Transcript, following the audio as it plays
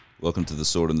Welcome to The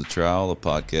Sword and the Trowel, a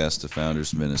podcast of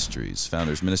Founders Ministries.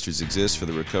 Founders Ministries exists for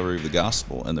the recovery of the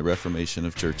gospel and the reformation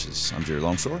of churches. I'm Jerry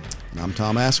Longshore. And I'm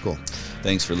Tom Askell.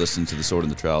 Thanks for listening to The Sword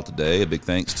and the Trowel today. A big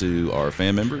thanks to our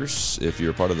fan members. If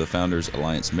you're a part of the Founders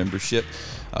Alliance membership,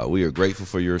 we are grateful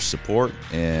for your support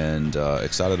and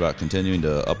excited about continuing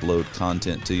to upload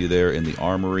content to you there in the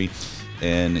armory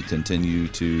and continue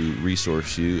to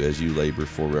resource you as you labor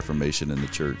for reformation in the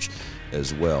church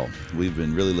as well. We've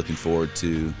been really looking forward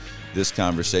to this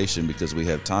conversation because we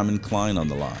have Timon Cline on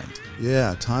the line.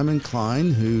 Yeah, Timon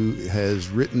Cline, who has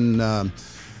written,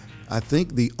 I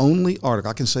think, the only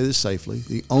article, I can say this safely,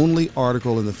 the only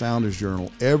article in the Founders Journal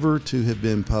ever to have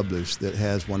been published that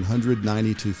has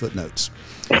 192 footnotes.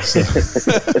 So,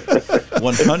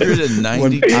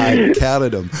 192? I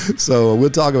counted them. So we'll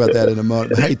talk about that in a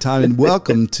moment. Hey, Timon,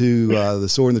 welcome to The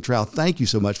Sword and the Trowel. Thank you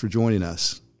so much for joining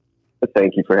us.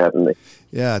 Thank you for having me.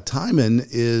 Yeah, Timon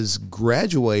is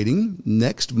graduating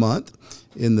next month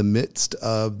in the midst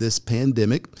of this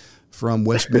pandemic from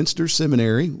Westminster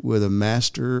Seminary with a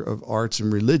Master of Arts in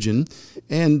Religion,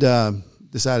 and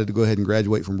decided to go ahead and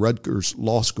graduate from Rutgers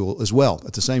Law School as well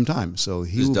at the same time. So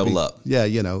he just will double up. Yeah,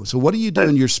 you know. So what do you do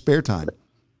in your spare time?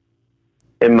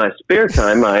 In my spare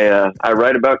time, I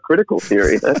write about critical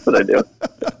theory. That's what I do.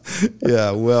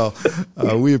 Yeah, well,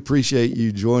 we appreciate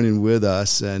you joining with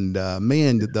us. And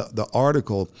man, the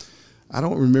article, I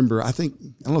don't remember. I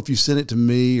don't know if you sent it to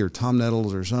me or Tom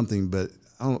Nettles or something, but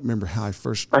I don't remember how I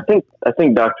first. I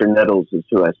think Dr. Nettles is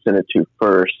who I sent it to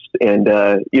first. And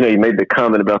you made the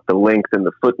comment about the length and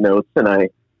the footnotes, and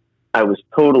I was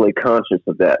totally conscious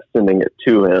of that, sending it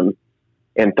to him,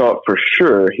 and thought for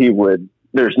sure he would.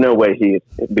 There's no way he'd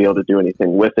be able to do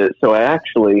anything with it. So I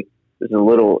actually was a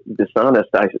little dishonest.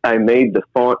 I made the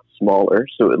font smaller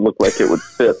so it looked like it would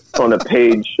fit on a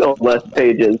page, on less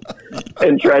pages,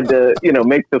 and tried to,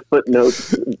 make the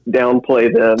footnotes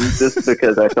downplay them just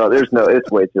because I thought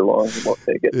it's way too long. I won't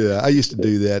take it. Yeah, I used to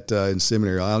do that in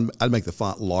seminary. I'd make the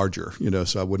font larger,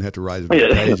 so I wouldn't have to write as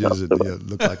many pages and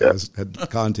look like I had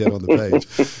content on the page.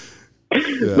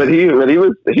 Yeah. But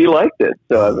he liked it,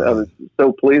 so I was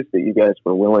so pleased that you guys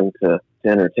were willing to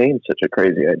entertain such a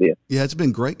crazy idea. Yeah, it's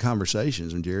been great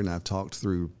conversations, and Jared and I have talked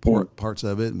through parts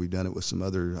of it, and we've done it with some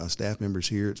other staff members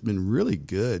here. It's been really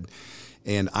good,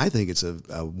 and I think it's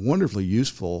a wonderfully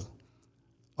useful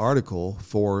article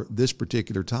for this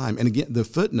particular time. And again, the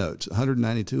footnotes,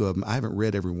 192 of them, I haven't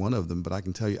read every one of them, but I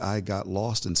can tell you I got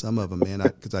lost in some of them, man,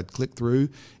 because I'd click through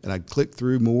and I'd click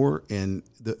through more, and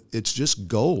it's just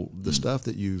gold. The stuff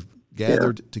that you've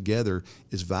gathered together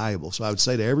is valuable. So I would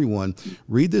say to everyone,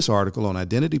 read this article on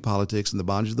identity politics and the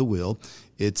bondage of the will.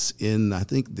 It's in, I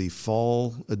think, the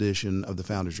fall edition of the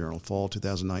Founders Journal, fall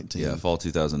 2019. Yeah, fall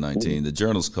 2019. The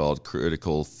journal's called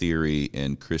Critical Theory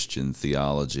and Christian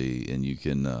Theology, and you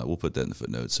can we'll put that in the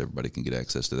footnotes so everybody can get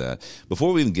access to that.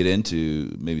 Before we even get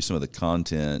into maybe some of the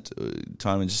content,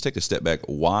 Timon, just take a step back.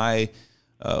 Why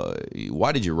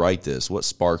did you write this? What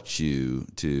sparked you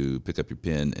to pick up your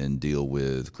pen and deal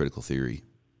with critical theory?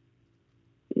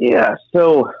 Yeah,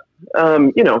 so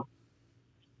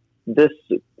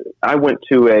I went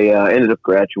to ended up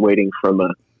graduating from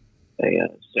a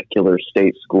secular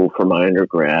state school for my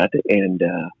undergrad, and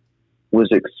was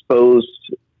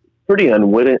exposed pretty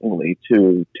unwittingly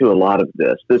to a lot of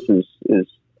this.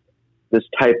 This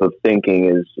type of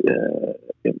thinking is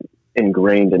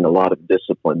ingrained in a lot of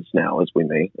disciplines now, as we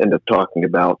may end up talking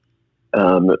about.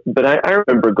 But I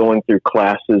remember going through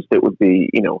classes that would be,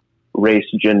 race,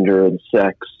 gender, and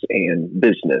sex, and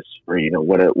business, or,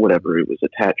 whatever it was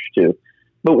attached to,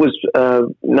 but was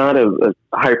not a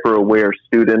hyper-aware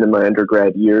student in my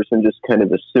undergrad years, and just kind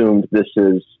of assumed this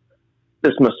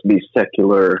must be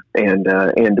secular and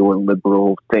or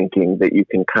liberal thinking that you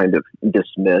can kind of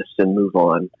dismiss and move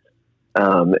on.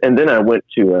 And then I went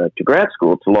to grad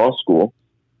school, to law school,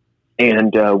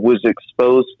 and was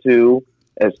exposed to,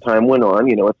 as time went on,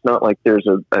 it's not like there's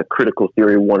a critical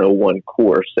theory 101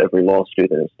 course every law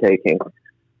student is taking,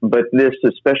 but this,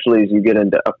 especially as you get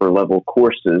into upper level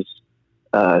courses,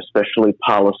 especially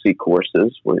policy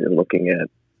courses where you're looking at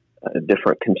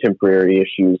different contemporary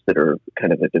issues that are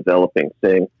kind of a developing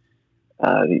thing,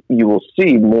 you will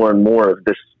see more and more of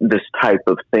this type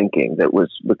of thinking that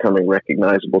was becoming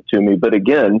recognizable to me. But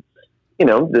again,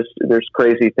 there's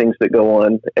crazy things that go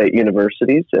on at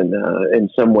universities, and in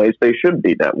some ways they should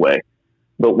be that way.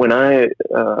 But when I,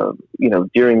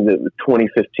 during the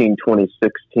 2015,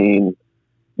 2016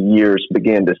 years,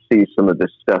 began to see some of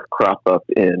this stuff crop up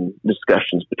in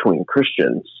discussions between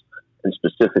Christians, and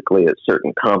specifically at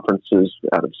certain conferences,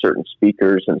 out of certain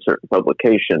speakers and certain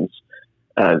publications,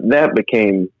 that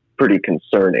became pretty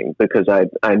concerning, because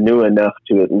I knew enough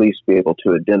to at least be able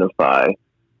to identify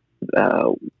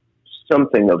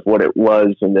something of what it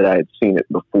was, and that I had seen it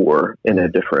before in a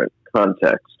different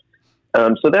context.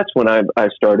 So that's when I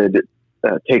started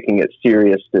taking it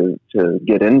serious to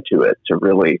get into it, to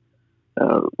really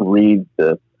read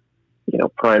the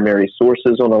primary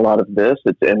sources on a lot of this.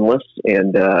 It's endless,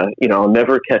 and I'll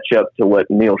never catch up to what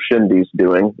Neil Shindy's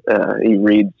doing.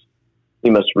 He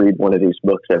must read one of these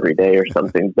books every day or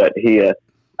something. But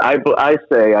I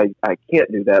say I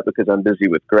can't do that because I'm busy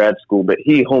with grad school. But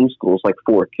he homeschools like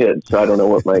 4 kids, so I don't know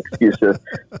what my excuse is.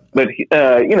 But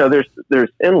there's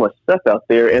endless stuff out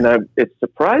there, and it's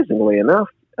surprisingly enough,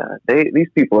 these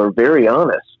people are very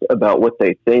honest about what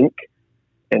they think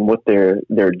and what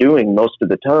they're doing most of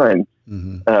the time.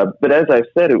 Mm-hmm. But as I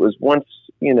said, it was once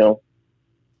you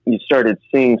started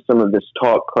seeing some of this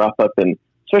talk crop up in,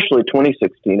 especially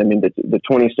 2016. I mean, the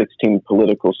 2016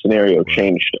 political scenario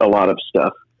changed a lot of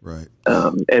stuff. Right.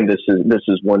 And this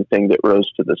is one thing that rose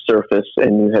to the surface,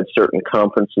 and you had certain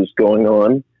conferences going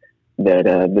on that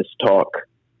this talk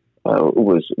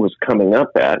was coming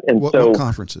up at. And what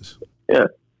conferences? Yeah.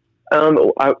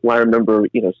 I remember,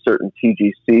 certain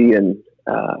TGC and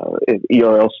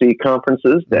ERLC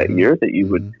conferences that year that you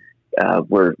would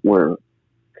were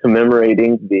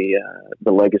commemorating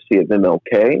the legacy of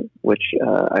MLK, which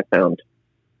I found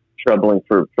troubling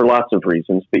for lots of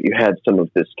reasons. But you had some of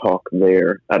this talk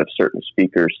there out of certain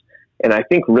speakers, and I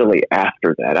think really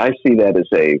after that, I see that as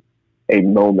a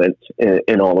moment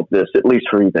in all of this, at least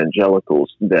for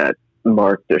evangelicals, that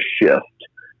marked a shift.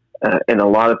 And a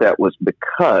lot of that was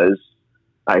because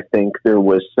I think there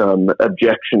was some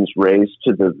objections raised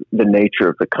to the nature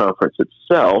of the conference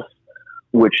itself,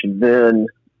 which then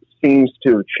seems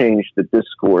to have changed the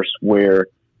discourse, where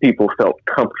people felt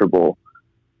comfortable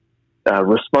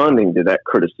responding to that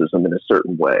criticism in a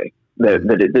certain way that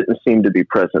it didn't seem to be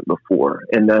present before.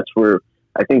 And that's where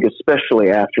I think, especially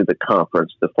after the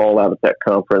conference, the fallout of that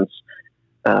conference,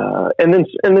 and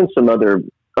then some other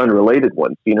unrelated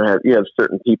ones. You have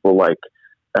certain people like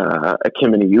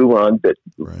Akimini Uwan that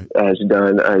has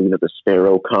done the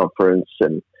Sparrow Conference,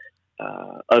 and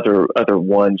other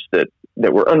ones that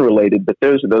were unrelated, but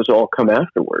those all come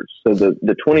afterwards. So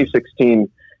the 2016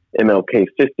 MLK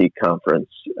 50 conference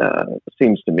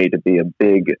seems to me to be a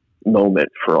big moment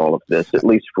for all of this, at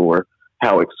least for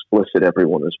how explicit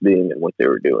everyone was being and what they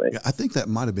were doing. Yeah, I think that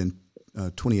might have been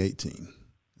 2018.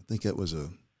 I think that was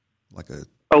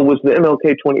Oh, was the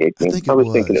MLK 2018? I was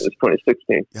thinking it was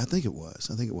 2016. Yeah, I think it was.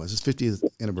 It's 50th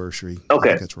anniversary. Okay,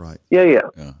 I think that's right. Yeah.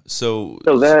 So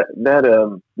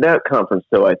that conference,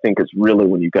 though, I think is really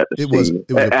when you got to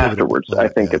see afterwards. I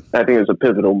think it was a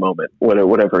pivotal moment.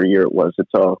 Whatever year it was,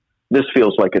 it's all. This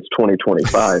feels like it's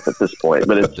 2025 at this point,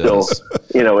 but it's still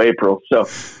April. So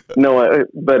no,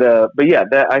 but yeah,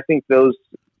 I think those.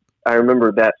 I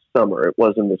remember that summer. It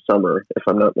was in the summer, if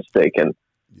I'm not mistaken.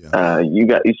 Yeah. You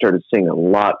started seeing a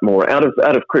lot more out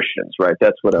of Christians, right?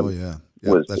 That's what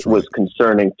was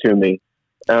concerning to me.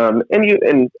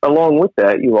 And along with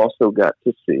that, you also got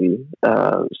to see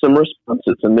some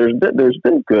responses, and there's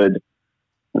been good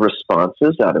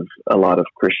responses out of a lot of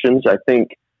Christians. I think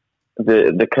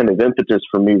the kind of impetus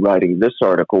for me writing this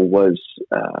article was,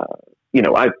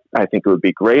 I think it would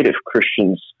be great if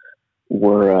Christians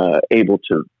were able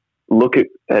to look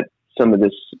at some of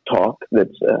this talk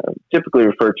that's typically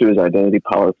referred to as identity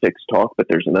politics talk, but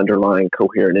there's an underlying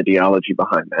coherent ideology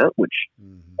behind that, which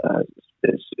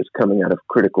is coming out of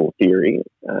critical theory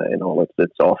and all of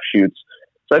its offshoots.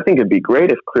 So I think it'd be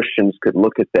great if Christians could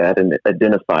look at that and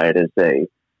identify it as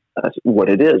what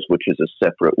it is, which is a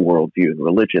separate worldview and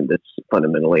religion that's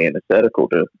fundamentally antithetical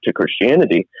to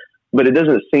Christianity. But it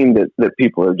doesn't seem that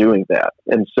people are doing that.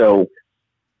 And so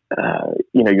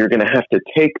you're going to have to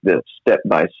take this step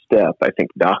by step, I think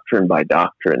doctrine by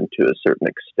doctrine to a certain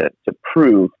extent, to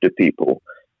prove to people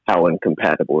how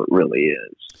incompatible it really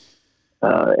is.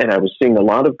 And I was seeing a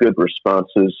lot of good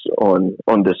responses on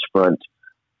this front,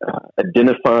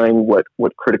 identifying what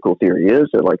critical theory is.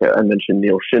 Like I mentioned,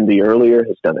 Neil Shindy earlier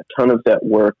has done a ton of that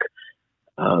work.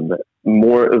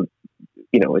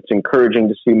 It's encouraging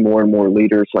to see more and more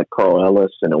leaders like Carl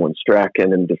Ellis and Owen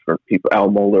Strachan and different people. Al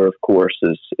Mohler, of course,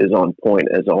 is on point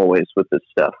as always with this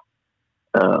stuff,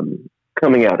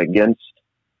 coming out against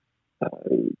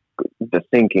the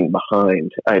thinking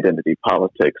behind identity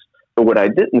politics. But what I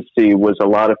didn't see was a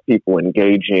lot of people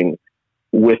engaging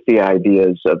with the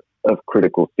ideas of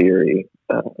critical theory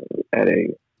at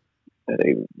a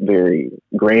very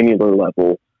granular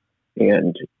level,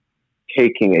 and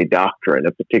taking a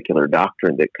particular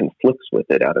doctrine that conflicts with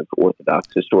it out of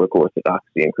historical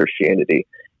orthodoxy and Christianity,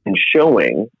 in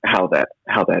showing how that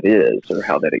is or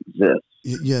how that exists.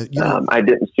 Yeah, I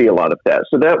didn't see a lot of that,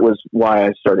 so that was why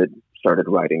I started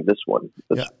writing this one.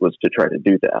 Was to try to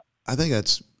do that. I think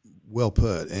that's well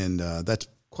put, and that's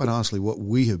quite honestly what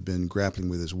we have been grappling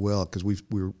with as well, because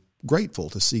we're grateful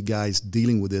to see guys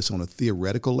dealing with this on a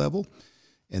theoretical level,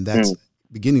 and that's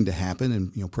beginning to happen.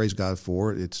 And praise God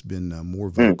for it. It's been more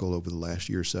vocal over the last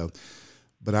year or so.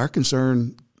 But our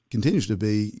concern continues to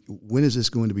be, when is this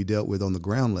going to be dealt with on the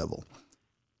ground level?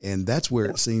 And that's where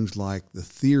it seems like the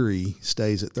theory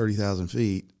stays at 30,000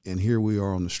 feet, and here we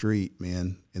are on the street,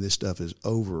 man, and this stuff is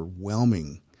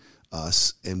overwhelming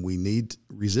us, and we need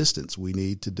resistance. We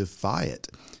need to defy it.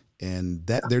 And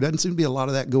that there doesn't seem to be a lot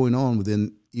of that going on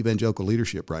within evangelical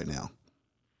leadership right now.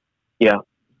 Yeah.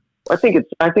 I think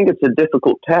it's a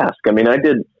difficult task. I mean, I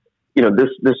did,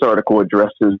 this article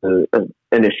addresses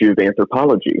an issue of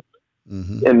anthropology,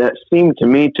 and that seemed to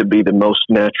me to be the most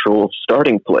natural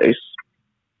starting place,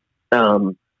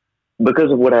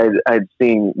 because of what I'd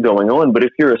seen going on. But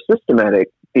if you're a systematic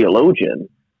theologian,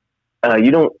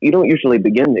 you don't usually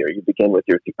begin there. You begin with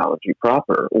your theology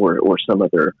proper or some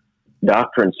other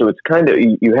doctrine. So it's kind of,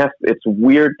 it's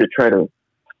weird to try to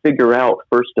figure out,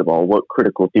 first of all, what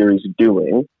critical theory is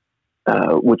doing,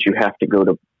 which you have to go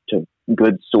to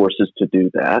good sources to do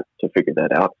that, to figure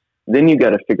that out. Then you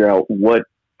got to figure out what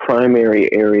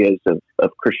primary areas of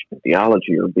Christian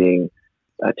theology are being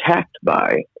attacked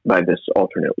by this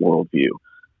alternate worldview.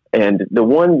 And the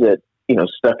one that,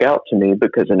 stuck out to me,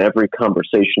 because in every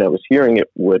conversation I was hearing it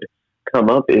would come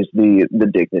up, is the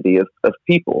dignity of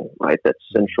people, right? That's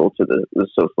central to the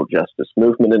social justice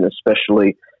movement, and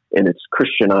especially in its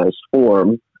Christianized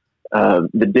form.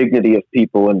 The dignity of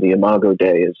people and the Imago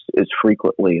Dei is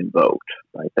frequently invoked,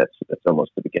 right? That's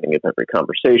almost the beginning of every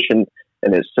conversation,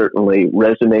 and it certainly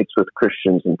resonates with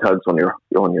Christians and tugs on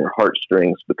your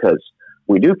heartstrings, because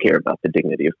we do care about the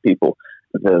dignity of people.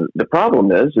 The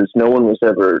problem is no one was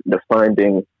ever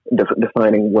defining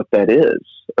what that is,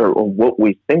 or what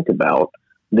we think about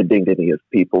the dignity of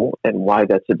people, and why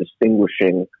that's a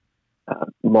distinguishing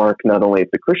mark not only of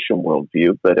the Christian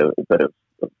worldview, but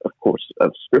of course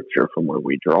of Scripture from where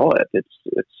we draw it.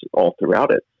 It's all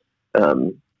throughout it.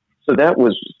 So that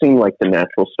seemed like the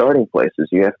natural starting place. Is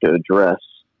you have to address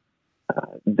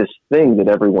this thing that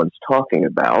everyone's talking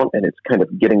about, and it's kind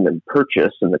of getting them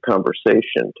purchased in the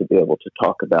conversation to be able to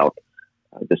talk about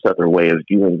this other way of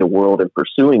viewing the world and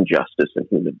pursuing justice and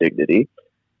human dignity,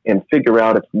 and figure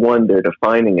out if, one, they're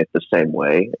defining it the same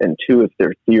way, and two, if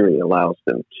their theory allows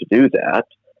them to do that,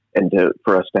 and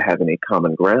for us to have any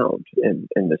common ground in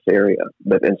this area.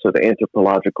 And so the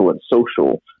anthropological and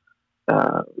social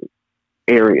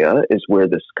area is where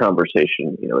this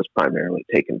conversation, is primarily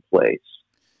taking place.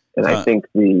 And I think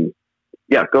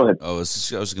go ahead. I was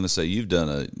going to say, you've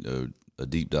done a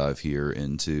deep dive here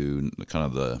into kind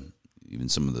of even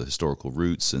some of the historical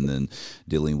roots, and then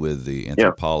dealing with the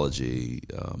anthropology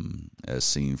as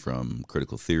seen from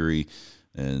critical theory,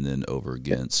 and then over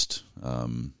against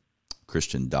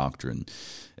Christian doctrine.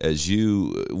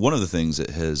 One of the things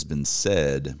that has been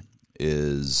said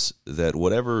is that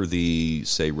whatever the,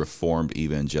 say, Reformed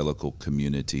evangelical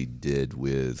community did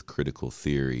with critical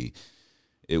theory,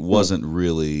 it wasn't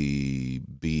really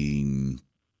being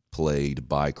played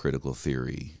by critical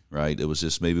theory, right? It was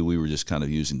just, maybe we were just kind of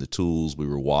using the tools. We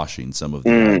were washing some of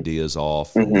the ideas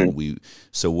off, and then we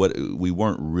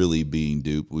weren't really being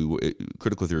duped.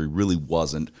 Critical theory really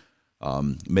wasn't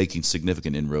making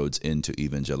significant inroads into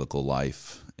evangelical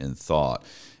life and thought.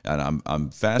 And I'm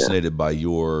fascinated by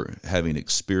your having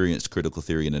experienced critical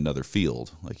theory in another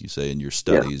field, like you say, in your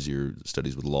studies,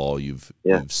 with law. You've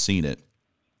seen it,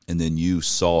 and then you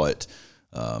saw it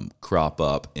crop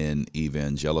up in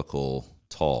evangelical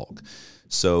talk.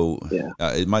 So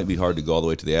it might be hard to go all the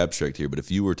way to the abstract here, but if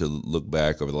you were to look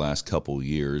back over the last couple of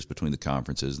years between the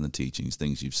conferences and the teachings,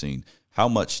 things you've seen, how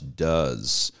much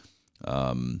does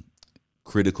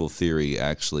critical theory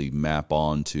actually map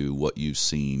onto what you've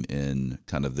seen in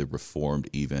kind of the Reformed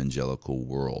evangelical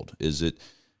world? Is it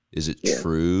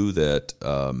true that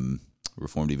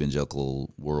Reformed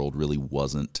evangelical world really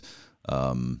wasn't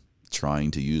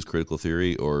trying to use critical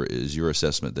theory, or is your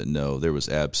assessment that no, there was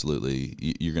absolutely,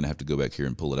 you're going to have to go back here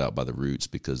and pull it out by the roots,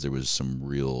 because there was some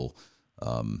real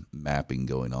mapping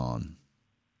going on?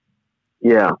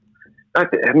 Yeah, I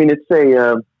mean, it's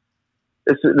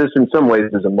this in some ways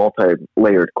is a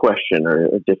multi-layered question, or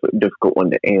a difficult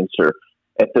one to answer.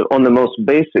 On the most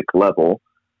basic level,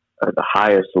 or the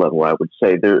highest level, I would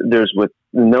say there's with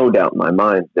no doubt in my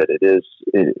mind that it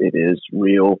is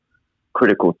real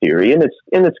critical theory in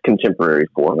its contemporary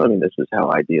form. I mean, this is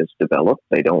how ideas develop.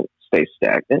 They don't stay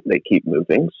stagnant. They keep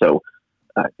moving. So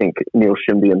I think Neil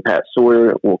Shimby and Pat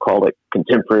Sawyer will call it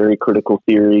contemporary critical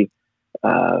theory.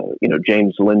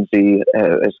 James Lindsay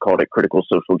has called it critical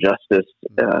social justice,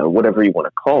 whatever you want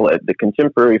to call it. The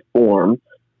contemporary form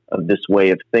of this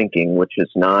way of thinking, which has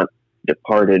not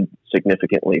departed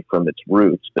significantly from its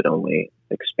roots, but only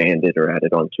expanded or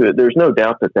added onto it. There's no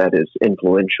doubt that is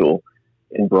influential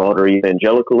in broader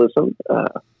evangelicalism,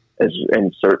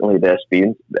 and certainly the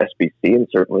SBC and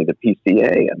certainly the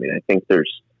PCA. I mean, I think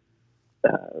there's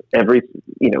the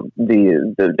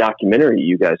documentary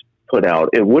you guys put out,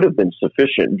 it would have been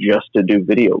sufficient just to do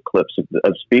video clips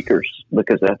of speakers,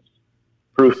 because that's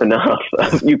proof enough.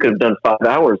 You could have done 5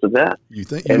 hours of that. You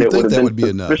think that would be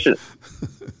sufficient. Enough?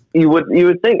 You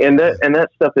would think, and that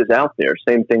stuff is out there.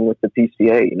 Same thing with the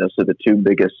PCA. So the two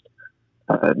biggest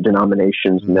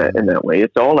denominations in that way.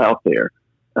 It's all out there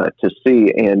to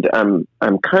see, and I'm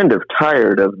kind of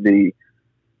tired of the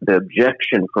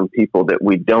objection from people that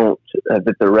we don't,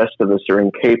 that the rest of us are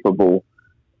incapable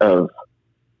of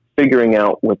figuring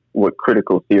out what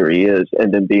critical theory is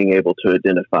and then being able to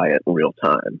identify it in real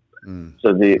time.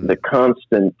 So the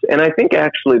constant, and I think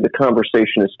actually the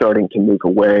conversation is starting to move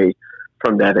away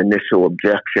from that initial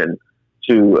objection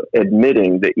to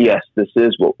admitting that, yes, this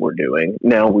is what we're doing.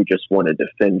 Now we just want to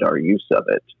defend our use of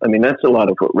it. I mean, that's a lot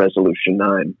of what Resolution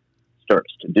 9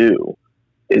 starts to do,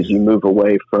 is you move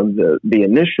away from the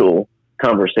initial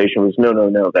conversation was,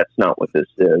 no, that's not what this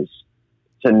is,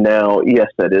 to now, yes,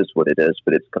 that is what it is,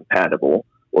 but it's compatible,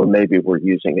 or maybe we're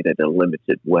using it in a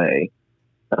limited way.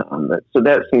 So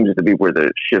that seems to be where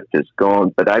the shift has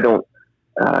gone. But I don't,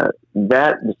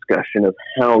 that discussion of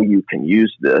how you can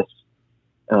use this,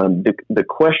 the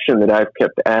question that I've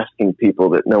kept asking people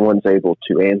that no one's able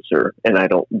to answer, and I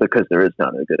don't, because there is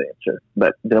not a good answer,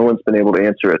 but no one's been able to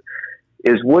answer it,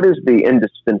 is what is the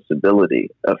indispensability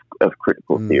of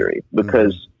critical theory?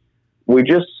 Because we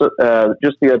just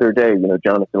the other day,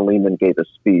 Jonathan Lehman gave a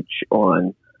speech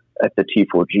at the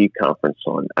T4G conference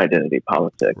on identity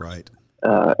politics. Right.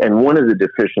 And one of the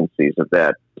deficiencies of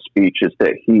that speech is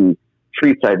that he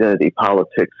treats identity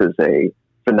politics as a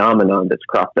phenomenon that's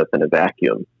cropped up in a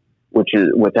vacuum, which is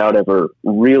without ever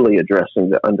really addressing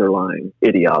the underlying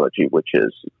ideology, which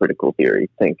is critical theory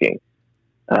thinking.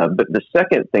 But the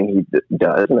second thing he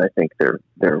does, and I think they're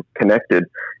connected,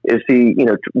 is he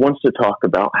wants to talk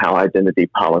about how identity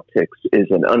politics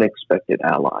is an unexpected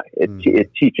ally.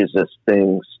 It teaches us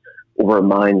things, or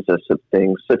reminds us of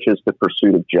things such as the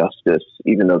pursuit of justice,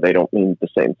 even though they don't mean the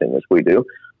same thing as we do,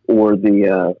 or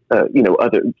the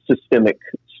other systemic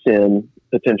sin,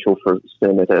 potential for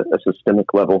sin at a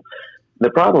systemic level.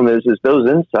 The problem is those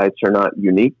insights are not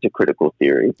unique to critical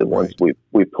theory. The ones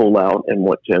we pull out and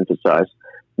want to emphasize,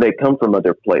 they come from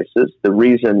other places. The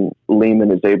reason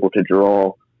Lehman is able to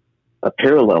draw a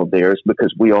parallel there is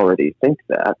because we already think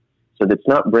that. So that's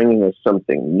not bringing us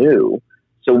something new.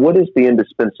 So what is the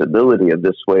indispensability of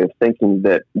this way of thinking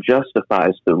that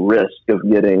justifies the risk of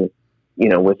getting,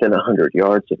 within 100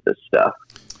 yards of this stuff?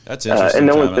 That's interesting. And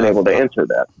no one's been able to answer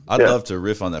that. I'd love to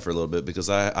riff on that for a little bit, because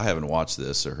I haven't watched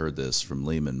this or heard this from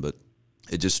Lehman, but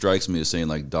it just strikes me as saying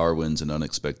like Darwin's an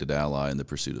unexpected ally in the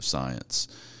pursuit of science.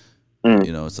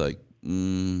 It's like,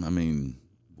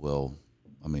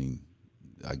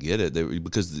 I get it,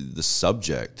 because the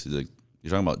subject, you're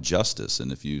talking about justice,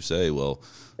 and if you say, well,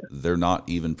 they're not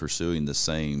even pursuing the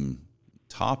same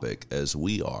topic as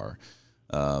we are,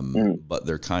 but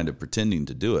they're kind of pretending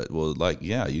to do it. Well,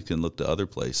 you can look to other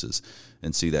places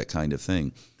and see that kind of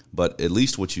thing. But at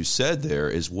least what you said there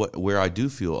is where I do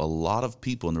feel a lot of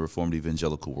people in the Reformed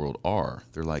evangelical world are.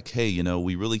 They're like, hey,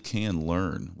 we really can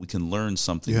learn. We can learn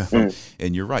something from.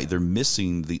 And you're right. They're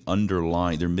missing the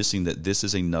underlying. They're missing that this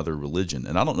is another religion.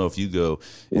 And I don't know if you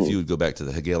would go back to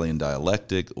the Hegelian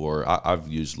dialectic, or I've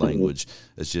used language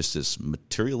as just this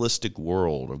materialistic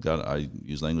world. I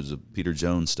use language of Peter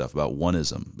Jones stuff about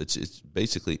oneism. It's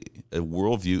basically a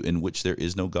worldview in which there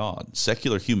is no God.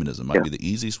 Secular humanism might be the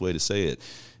easiest way to say it.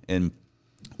 And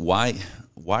why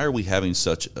are we having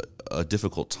such a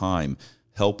difficult time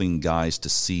helping guys to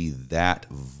see that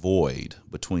void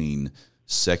between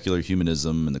secular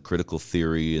humanism and the critical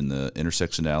theory and the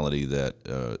intersectionality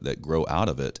that grow out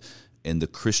of it and the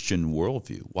Christian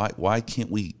worldview? Why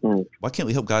can't we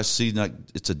help guys see like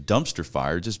it's a dumpster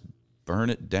fire, just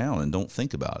burn it down and don't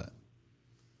think about it?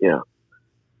 Yeah.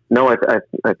 No, I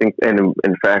think, and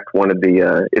in fact, one of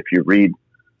the if you read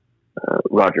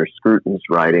Roger Scruton's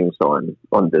writings on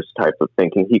this type of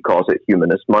thinking, he calls it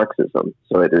humanist Marxism.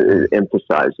 So it is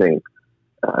emphasizing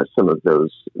some of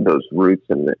those roots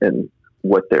and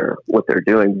what they're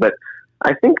doing. But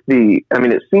I think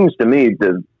it seems to me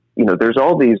there's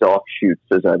all these offshoots,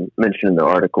 as I mentioned in the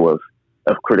article, of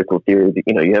critical theory.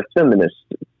 You have feminist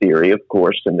theory, of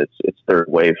course, and it's third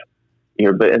wave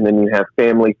here, and then you have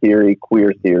family theory,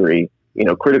 queer theory,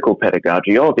 critical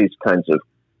pedagogy, all these kinds of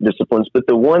disciplines. But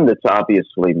the one that's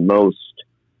obviously most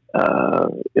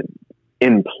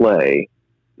in play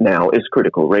now is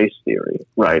critical race theory,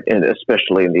 right? And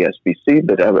especially in the SBC,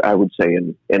 but I would say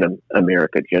in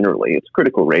America generally, it's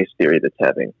critical race theory that's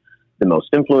having the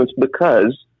most influence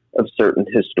because of certain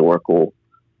historical,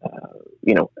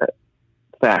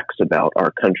 facts about our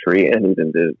country and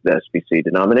even the SBC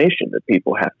denomination that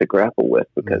people have to grapple with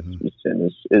because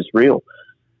sin is real.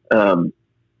 So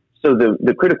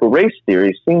the critical race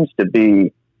theory seems to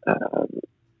be,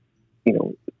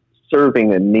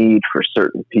 serving a need for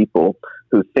certain people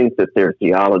who think that their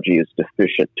theology is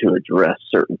deficient to address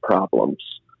certain problems.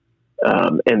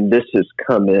 And this has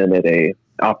come in at a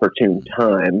opportune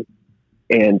time,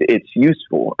 and it's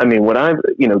useful. I mean,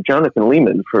 Jonathan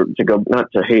Leeman, to go, not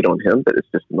to hate on him, but it's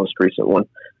just the most recent one.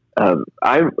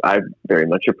 I very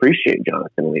much appreciate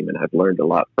Jonathan Leeman. I've learned a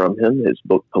lot from him. His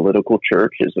book, Political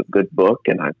Church, is a good book,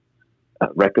 and I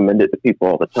recommend it to people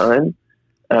all the time.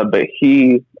 But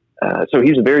so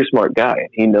he's a very smart guy, and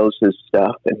he knows his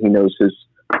stuff, and he knows his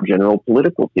general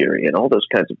political theory and all those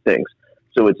kinds of things.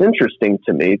 So it's interesting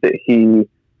to me that he,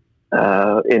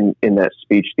 in that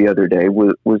speech the other day,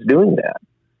 was doing that.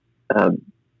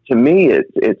 To me,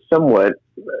 it's somewhat,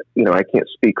 I can't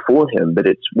speak for him, but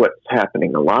it's what's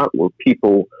happening a lot where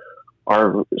people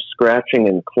are scratching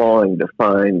and clawing to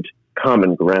find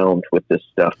common ground with this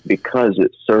stuff because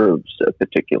it serves a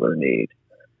particular need.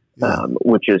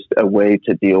 Which is a way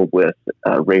to deal with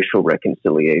racial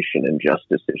reconciliation and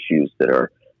justice issues that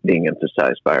are being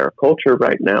emphasized by our culture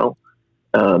right now,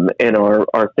 and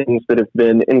are things that have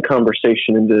been in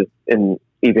conversation in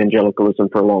evangelicalism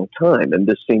for a long time. And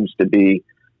this seems to be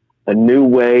a new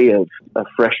way a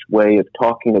fresh way of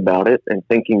talking about it and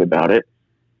thinking about it.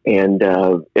 And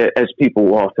as people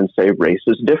will often say, race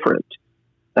is different.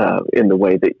 In the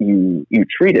way that you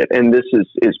treat it. And this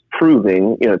is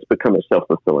proving, it's become a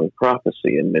self-fulfilling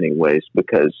prophecy in many ways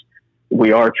because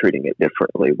we are treating it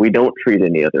differently. We don't treat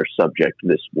any other subject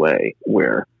this way,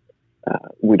 where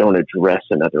we don't address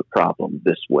another problem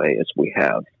this way as we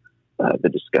have the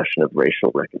discussion of racial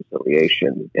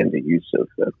reconciliation and the use of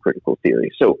critical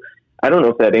theory. So I don't know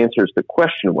if that answers the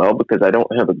question well, because I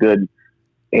don't have a good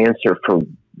answer for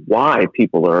why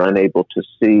people are unable to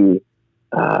see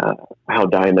how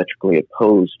diametrically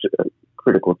opposed a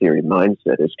critical theory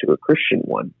mindset is to a Christian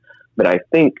one. But I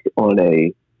think on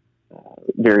a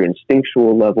very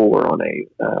instinctual level, or on a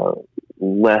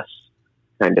less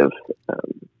kind of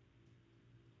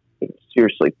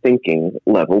seriously thinking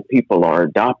level, people are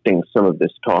adopting some of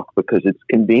this talk because it's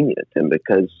convenient and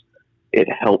because it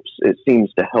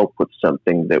seems to help with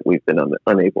something that we've been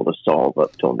unable to solve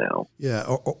up till now. Yeah,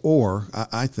 or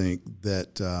I think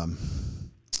that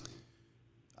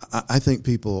I think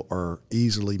people are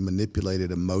easily manipulated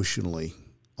emotionally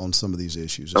on some of these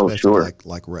issues, especially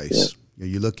like race. Yeah.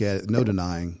 You look at it, no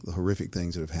denying the horrific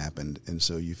things that have happened, and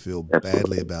so you feel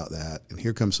badly about that. And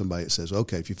here comes somebody that says,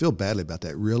 okay, if you feel badly about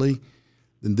that, really,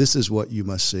 then this is what you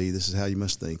must see, this is how you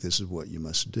must think, this is what you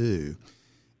must do.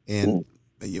 And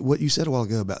what you said a while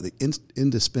ago about the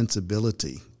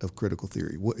indispensability of critical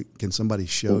theory, can somebody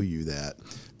show you that?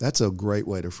 That's a great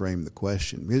way to frame the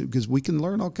question, because we can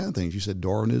learn all kinds of things. You said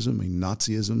Darwinism,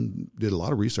 Nazism, did a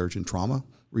lot of research and trauma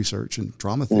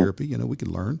therapy. We could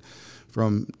learn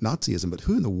from Nazism, but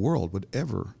who in the world would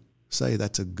ever say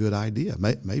that's a good idea?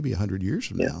 Maybe 100 years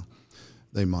from now,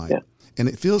 they might. Yeah. And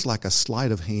it feels like a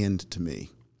sleight of hand to me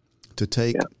to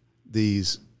take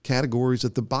these categories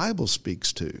that the Bible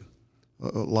speaks to.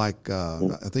 I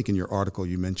think in your article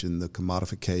you mentioned the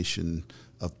commodification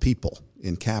of people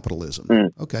in capitalism.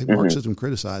 Okay, Marxism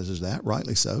criticizes that,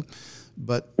 rightly so.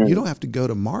 But you don't have to go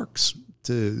to Marx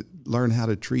to learn how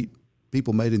to treat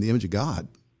people made in the image of God.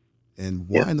 And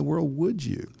why in the world would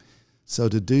you? So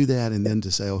to do that and then to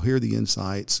say, here are the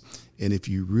insights, and if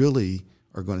you really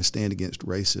are going to stand against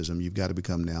racism, you've got to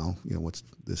become now, what's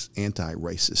this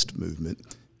anti-racist movement,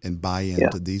 and buy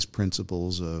into these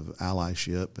principles of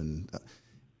allyship. And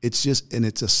it's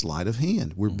a sleight of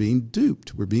hand. We're being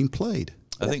duped. We're being played.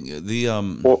 I think you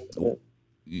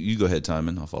go ahead,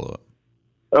 Timon. I'll follow up.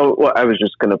 Oh, well, I was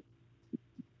just going to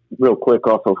real quick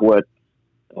off of what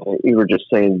you were just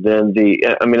saying then.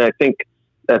 I think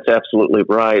that's absolutely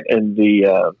right. And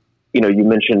you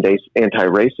mentioned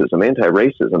anti-racism.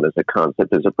 Anti-racism as a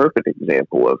concept is a perfect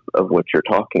example of what you're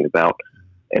talking about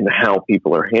and how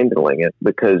people are handling it,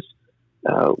 because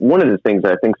one of the things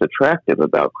I think is attractive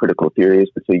about critical theory is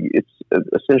that it's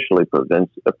essentially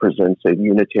presents a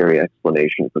unitary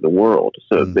explanation for the world.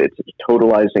 So it's a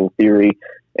totalizing theory,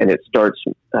 and it starts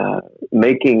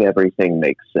making everything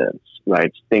make sense,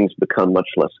 right? Things become much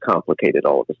less complicated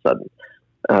all of a sudden.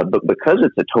 But because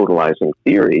it's a totalizing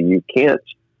theory, you can't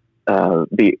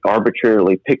be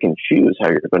arbitrarily pick and choose how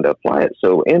you're going to apply it.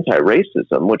 So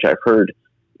anti-racism, which I've heard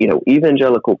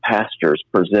evangelical pastors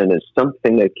present as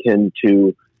something akin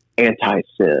to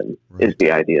anti-sin, is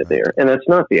the idea there. And that's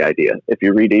not the idea. If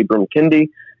you read Ibram Kendi,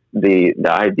 the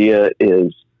idea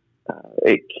is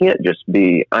it can't just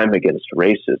be, I'm against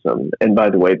racism. And by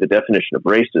the way, the definition of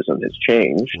racism has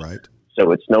changed. Right.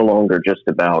 So it's no longer just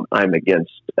about I'm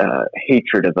against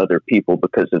hatred of other people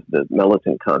because of the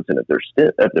melatonin content of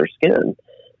their skin.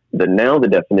 But now the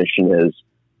definition is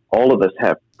all of us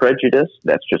have prejudice.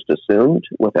 That's just assumed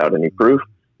without any proof.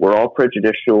 We're all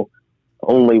prejudicial.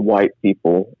 Only white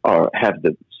people have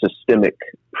the systemic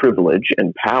privilege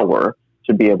and power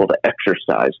to be able to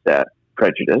exercise that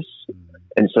prejudice.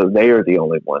 And so they are the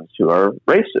only ones who are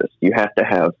racist. You have to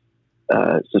have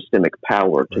systemic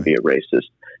power to be a racist.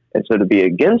 And so to be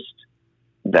against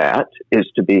that is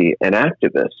to be an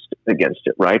activist against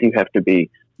it, right? You have to be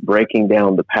breaking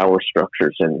down the power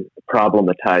structures and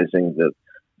problematizing the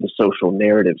social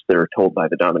narratives that are told by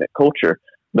the dominant culture.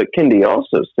 But Kendi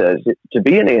also says to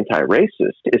be an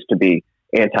anti-racist is to be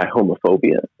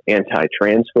anti-homophobia,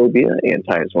 anti-transphobia,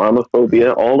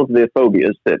 anti-Islamophobia, all of the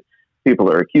phobias that people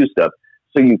are accused of.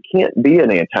 So you can't be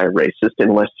an anti-racist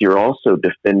unless you're also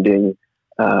defending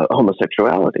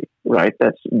homosexuality, right?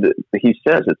 He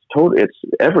says it's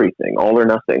everything, all or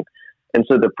nothing. And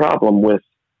so the problem with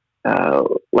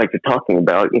like you're talking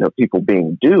about, people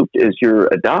being duped, is you're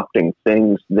adopting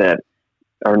things that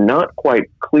are not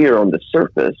quite clear on the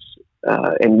surface,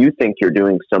 and you think you're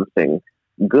doing something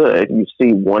good. You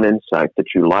see one insight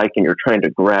that you like, and you're trying to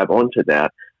grab onto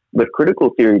that. But critical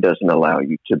theory doesn't allow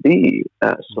you to be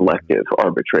selective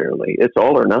arbitrarily. It's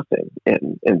all or nothing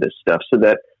in this stuff. So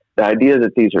that the idea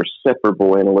that these are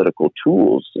separable analytical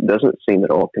tools doesn't seem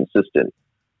at all consistent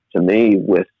to me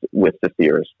with the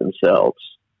theorists themselves.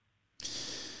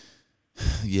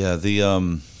 Yeah,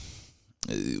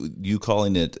 you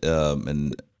calling it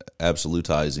an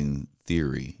absolutizing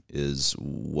theory is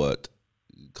what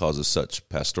causes such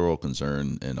pastoral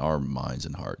concern in our minds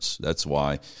and hearts. That's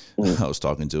why I was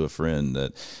talking to a friend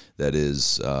that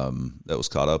was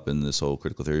caught up in this whole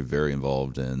critical theory, very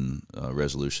involved in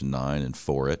Resolution 9 and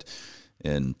for it.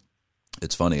 And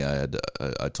it's funny. I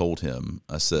told him,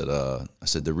 I said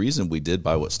the reason we did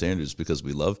by what standards is because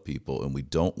we love people and we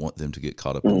don't want them to get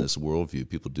caught up in this worldview.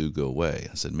 People do go away.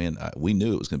 I said, man, we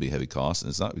knew it was going to be a heavy cost, and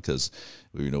it's not because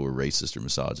we're racist or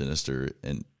misogynist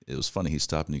and it was funny. He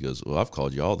stopped and he goes, "Well, I've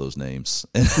called you all those names."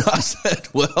 And I said,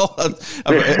 "Well,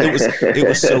 it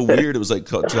was so weird. It was like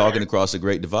jogging across a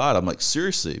great divide." I'm like,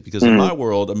 seriously, because in my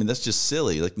world, that's just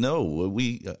silly. Like, no,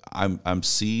 I'm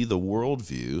see the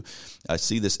worldview. I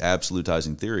see this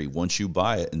absolutizing theory. Once you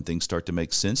buy it and things start to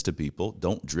make sense to people,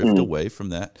 don't drift away from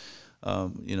that.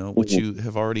 Which you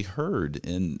have already heard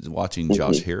in watching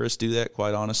Josh Harris do that,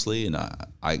 quite honestly, and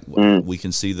we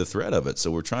can see the threat of it. So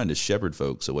we're trying to shepherd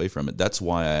folks away from it. That's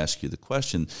why I ask you the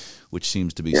question, which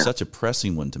seems to be such a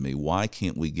pressing one to me. Why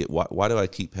can't we why do I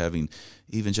keep having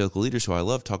evangelical leaders who I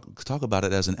love talk about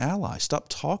it as an ally? Stop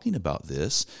talking about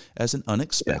this as an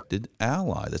unexpected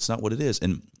ally. That's not what it is.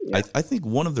 And I think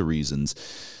one of the reasons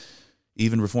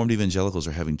even Reformed evangelicals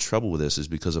are having trouble with this is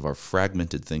because of our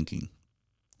fragmented thinking.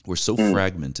 We're so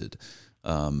fragmented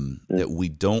that we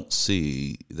don't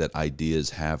see that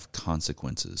ideas have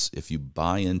consequences. If you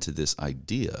buy into this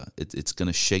idea, it's going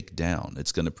to shake down.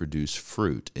 It's going to produce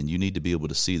fruit, and you need to be able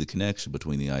to see the connection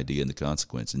between the idea and the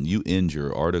consequence. And you end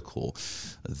your article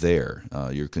there.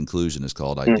 Your conclusion is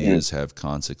called "Ideas Have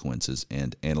Consequences,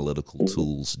 and Analytical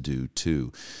Tools Do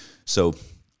Too." So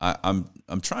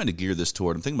I'm trying to gear this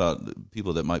toward, I'm thinking about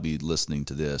people that might be listening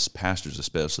to this, pastors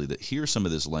especially, that hear some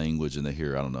of this language and they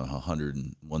hear,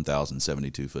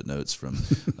 1,072 footnotes from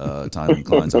Timon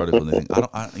Cline's article, and they think,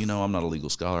 I'm not a legal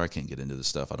scholar, I can't get into this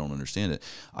stuff, I don't understand it.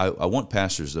 I want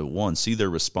pastors to, one, see their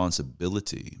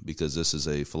responsibility, because this is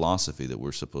a philosophy that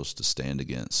we're supposed to stand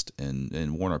against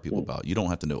and warn our people about. You don't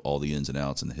have to know all the ins and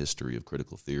outs and the history of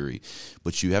critical theory,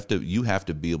 but you have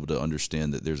to be able to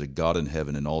understand that there's a God in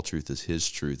heaven and all truth is his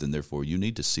truth, and therefore you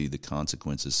need to see the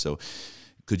consequences. So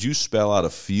could you spell out a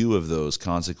few of those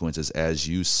consequences as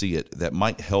you see it that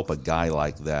might help a guy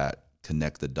like that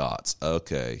connect the dots?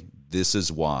 Okay, this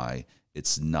is why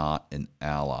it's not an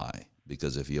ally,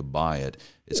 because if you buy it,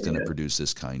 it's going to produce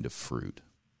this kind of fruit.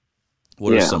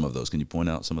 What are some of those? Can you point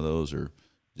out some of those? Or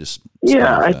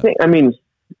Yeah, I mean,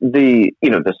 the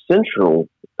central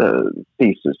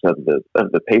thesis of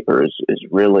the paper is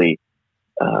really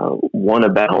one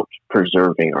about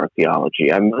preserving our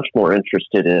theology. I'm much more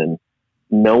interested in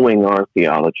knowing our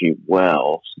theology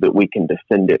well so that we can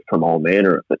defend it from all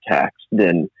manner of attacks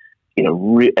than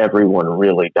everyone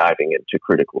really diving into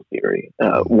critical theory.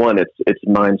 One, it's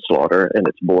manslaughter and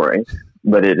it's boring,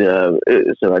 but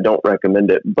so I don't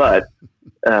recommend it. But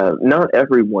not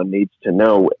everyone needs to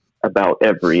know about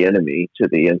every enemy to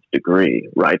the nth degree,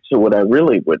 right? So what I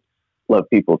really would love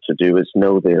people to do is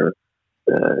know their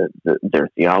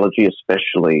theology,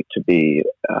 especially to be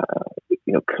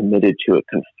committed to a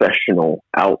confessional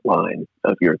outline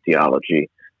of your theology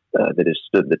that has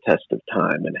stood the test of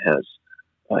time and has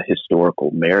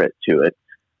historical merit to it,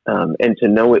 and to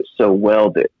know it so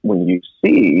well that when you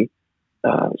see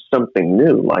something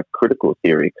new like critical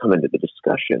theory come into the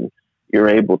discussion, you're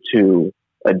able to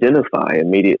identify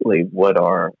immediately what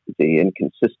are the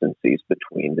inconsistencies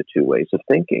between the two ways of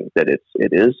thinking, that it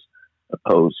is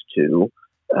opposed to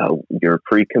your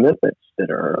pre-commitments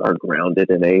that are grounded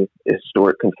in a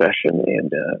historic confession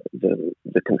and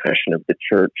the confession of the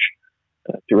church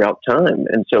throughout time.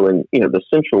 And so the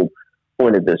central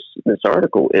point of this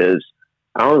article is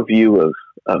our view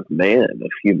of man, of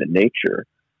human nature,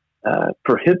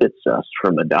 prohibits us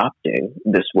from adopting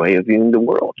this way of viewing the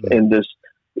world. And this,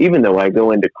 even though I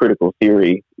go into critical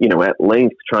theory, at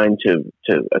length, trying to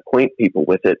acquaint people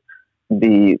with it,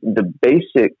 the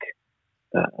basic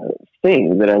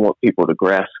thing that I want people to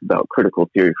grasp about critical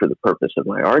theory for the purpose of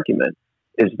my argument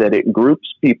is that it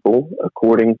groups people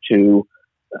according to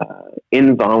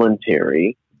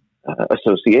involuntary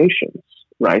associations,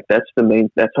 right? That's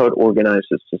how it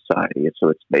organizes society. So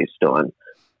it's based on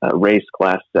race,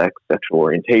 class, sex, sexual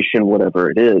orientation,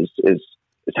 whatever it is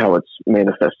how it's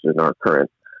manifested in our current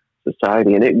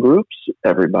society. And it groups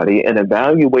everybody and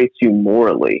evaluates you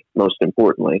morally, most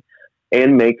importantly,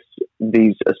 and makes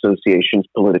these associations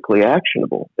politically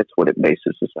actionable. That's what it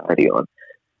bases society on.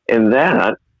 And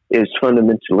that is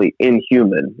fundamentally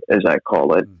inhuman, as I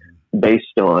call it,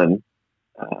 based on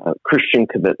Christian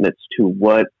commitments to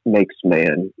what makes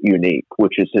man unique,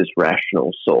 which is his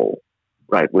rational soul,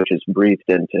 right, which is breathed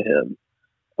into him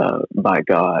by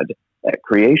God at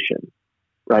creation,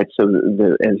 right? So,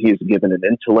 and he's given an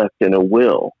intellect and a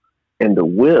will, and the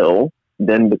will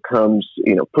then becomes,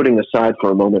 putting aside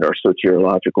for a moment our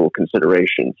sociological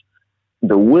considerations,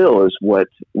 the will is what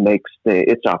makes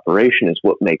its operation is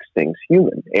what makes things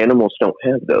human. Animals don't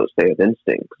have those; they have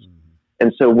instincts.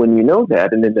 And so when you know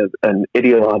that, and then an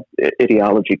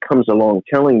ideology comes along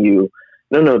telling you,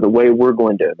 no, the way we're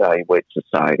going to evaluate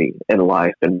society and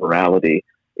life and morality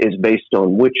is based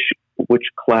on which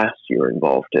class you're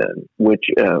involved in, which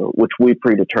we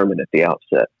predetermine at the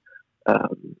outset,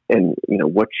 and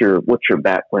what your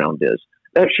background is.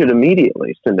 That should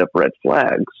immediately send up red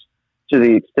flags, to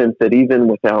the extent that even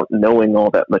without knowing all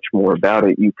that much more about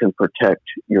it, you can protect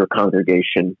your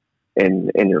congregation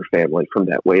and your family from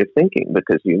that way of thinking,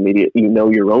 because you know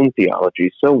your own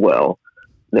theology so well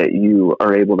that you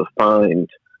are able to find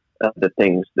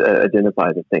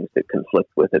identify the things that conflict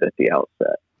with it at the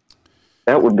outset.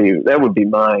 That would be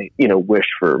my wish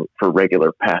for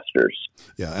regular pastors.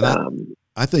 Yeah, and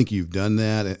I think you've done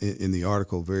that in the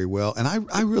article very well, and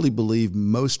I really believe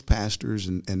most pastors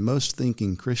and most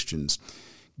thinking Christians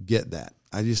get that.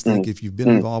 I just think if you've been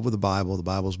involved with the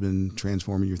Bible's been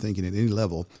transforming your thinking at any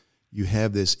level. You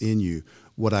have this in you.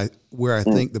 Where I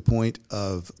think the point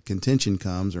of contention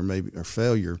comes, or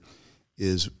failure,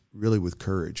 is really with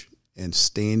courage and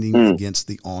standing against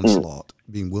the onslaught,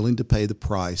 being willing to pay the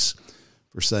price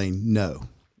for saying, no,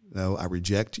 I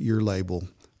reject your label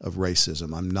of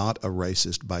racism. I'm not a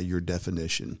racist by your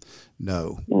definition.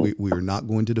 No, we are not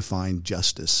going to define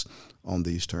justice on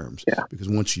these terms. Yeah. Because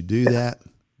once you do that,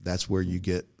 that's where you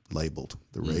get labeled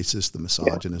the racist, the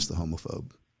misogynist, the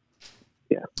homophobe.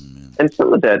 Yeah, and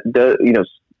some of that,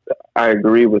 I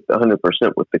agree with 100%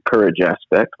 with the courage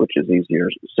aspect, which is easier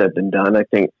said than done. I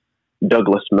think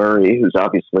Douglas Murray, who's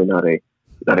obviously not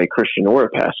a Christian or a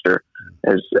pastor,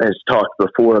 has talked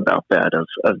before about that.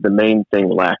 Of the main thing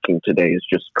lacking today is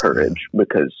just courage,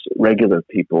 because regular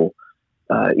people,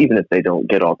 even if they don't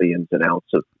get all the ins and outs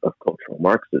of cultural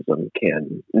Marxism,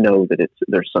 can know that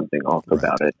there's something off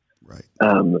about it. Right.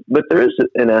 But there is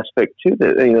an aspect too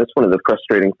that it's one of the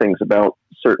frustrating things about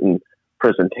certain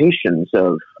presentations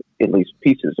of at least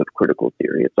pieces of critical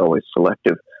theory. It's always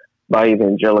selective by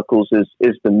evangelicals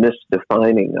is the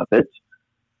misdefining of it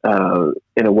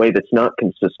in a way that's not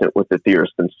consistent with the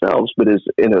theorists themselves, but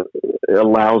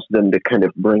allows them to kind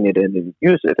of bring it in and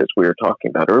use it, as we were talking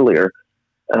about earlier.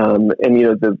 And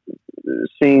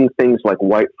seeing things like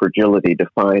white fragility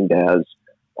defined as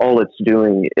all it's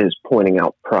doing is pointing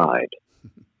out pride.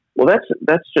 Well,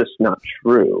 that's just not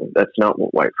true. That's not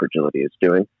what white fragility is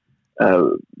doing.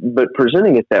 But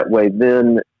presenting it that way,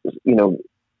 then,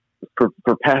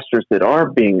 for pastors that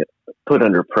are being put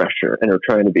under pressure and are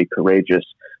trying to be courageous,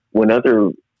 when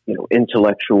other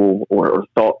intellectual or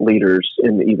thought leaders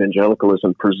in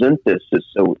evangelicalism present this as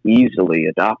so easily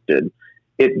adopted,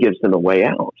 it gives them a way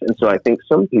out. And so I think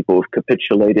some people have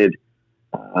capitulated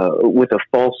with a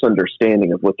false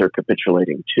understanding of what they're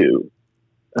capitulating to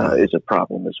is a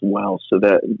problem as well. So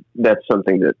that's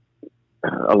something that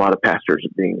a lot of pastors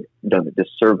are being done a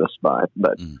disservice by.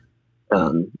 But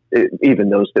even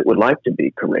those that would like to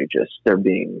be courageous, they're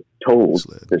being told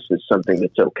this is something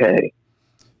that's okay.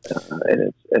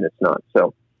 And it's not.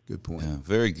 So good point. Yeah,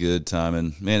 very good,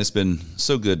 Timon. Man, it's been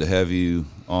so good to have you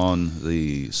on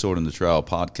the Sword in the Trowel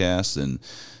podcast and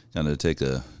kind of take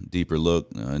a deeper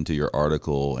look into your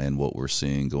article and what we're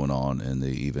seeing going on in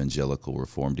the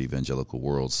Reformed evangelical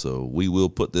world. So we will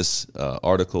put this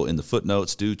article in the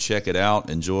footnotes. Do check it out.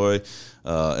 Enjoy.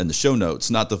 In the show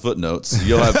notes, not the footnotes.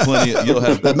 You'll have plenty.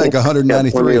 That make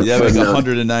 193. Yeah, make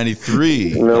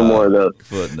 193. No more of those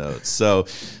footnotes. So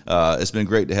it's been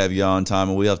great to have you on, Time,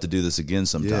 and we have to do this again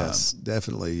sometime. Yes,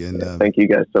 definitely. And thank you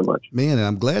guys so much, man. And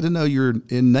I'm glad to know you're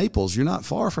in Naples. You're not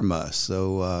far from us,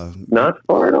 so not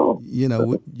far at all.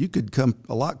 You could come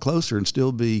a lot closer and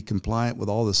still be compliant with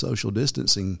all the social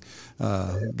distancing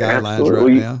guidelines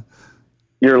Absolutely. right now.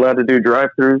 You're allowed to do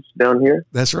drive-thrus down here?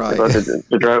 That's right.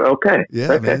 To drive. Okay.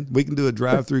 Yeah, okay. man. We can do a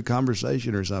drive-through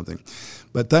conversation or something.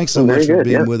 But thanks so much for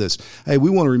being with us. Hey, we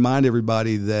want to remind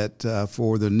everybody that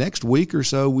for the next week or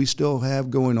so, we still have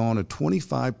going on a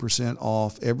 25%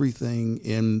 off everything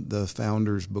in the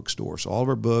Founders Bookstore. So all of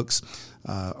our books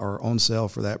are on sale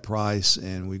for that price,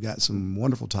 and we've got some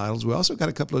wonderful titles. We also got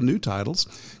a couple of new titles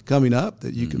coming up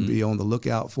that you can be on the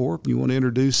lookout for. You want to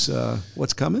introduce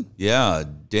what's coming? Yeah,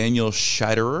 Daniel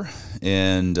Scheiderer,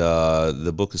 and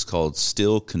the book is called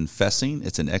Still Confessing.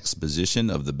 It's an exposition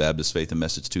of the Baptist Faith and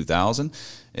Message 2000.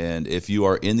 And if you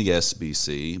are in the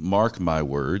SBC, mark my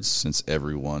words, since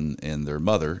everyone and their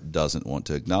mother doesn't want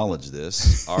to acknowledge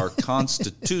this, our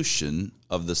Constitution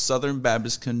of the Southern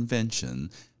Baptist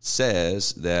Convention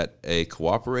says that a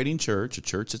cooperating church, a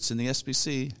church that's in the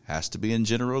SBC, has to be in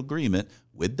general agreement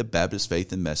with the Baptist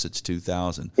Faith and Message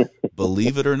 2000.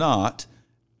 Believe it or not,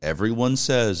 everyone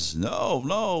says,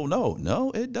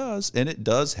 no, it does. And it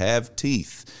does have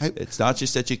teeth. It's not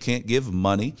just that you can't give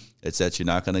money. It's that you're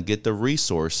not going to get the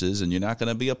resources and you're not going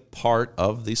to be a part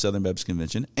of the Southern Baptist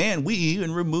Convention. And we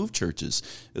even removed churches.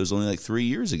 It was only like 3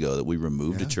 years ago that we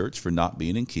removed a church for not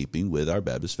being in keeping with our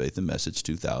Baptist Faith and Message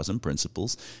 2000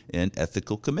 principles and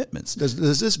ethical commitments.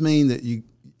 Does this mean that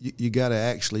you got to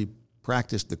actually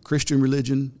practice the Christian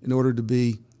religion in order to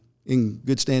be in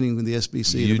good standing with the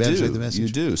SBC and the Baptist Faith and Message? You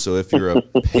do. So if you're a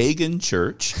pagan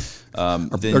church,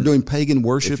 then are doing pagan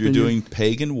worship. If you're doing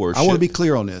pagan worship, I want to be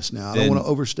clear on this now. I don't want to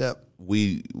overstep.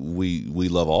 We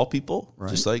love all people, right.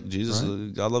 Just like Jesus.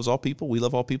 Right. God loves all people. We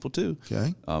love all people too.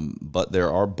 Okay. But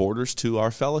there are borders to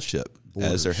our fellowship,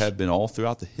 as there have been all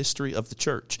throughout the history of the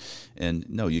church. And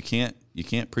no, you can't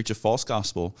preach a false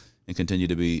gospel and continue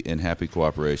to be in happy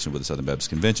cooperation with the Southern Baptist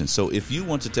Convention. So if you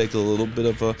want to take a little bit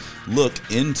of a look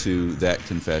into that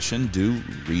confession, do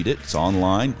read it. It's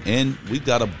online, and we've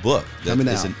got a book that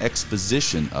is an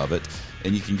exposition of it,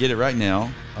 and you can get it right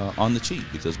now on the cheap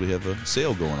because we have a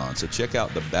sale going on. So check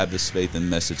out the Baptist Faith and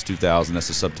Message 2000. That's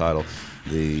the subtitle.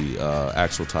 The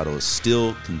actual title is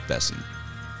Still Confessing.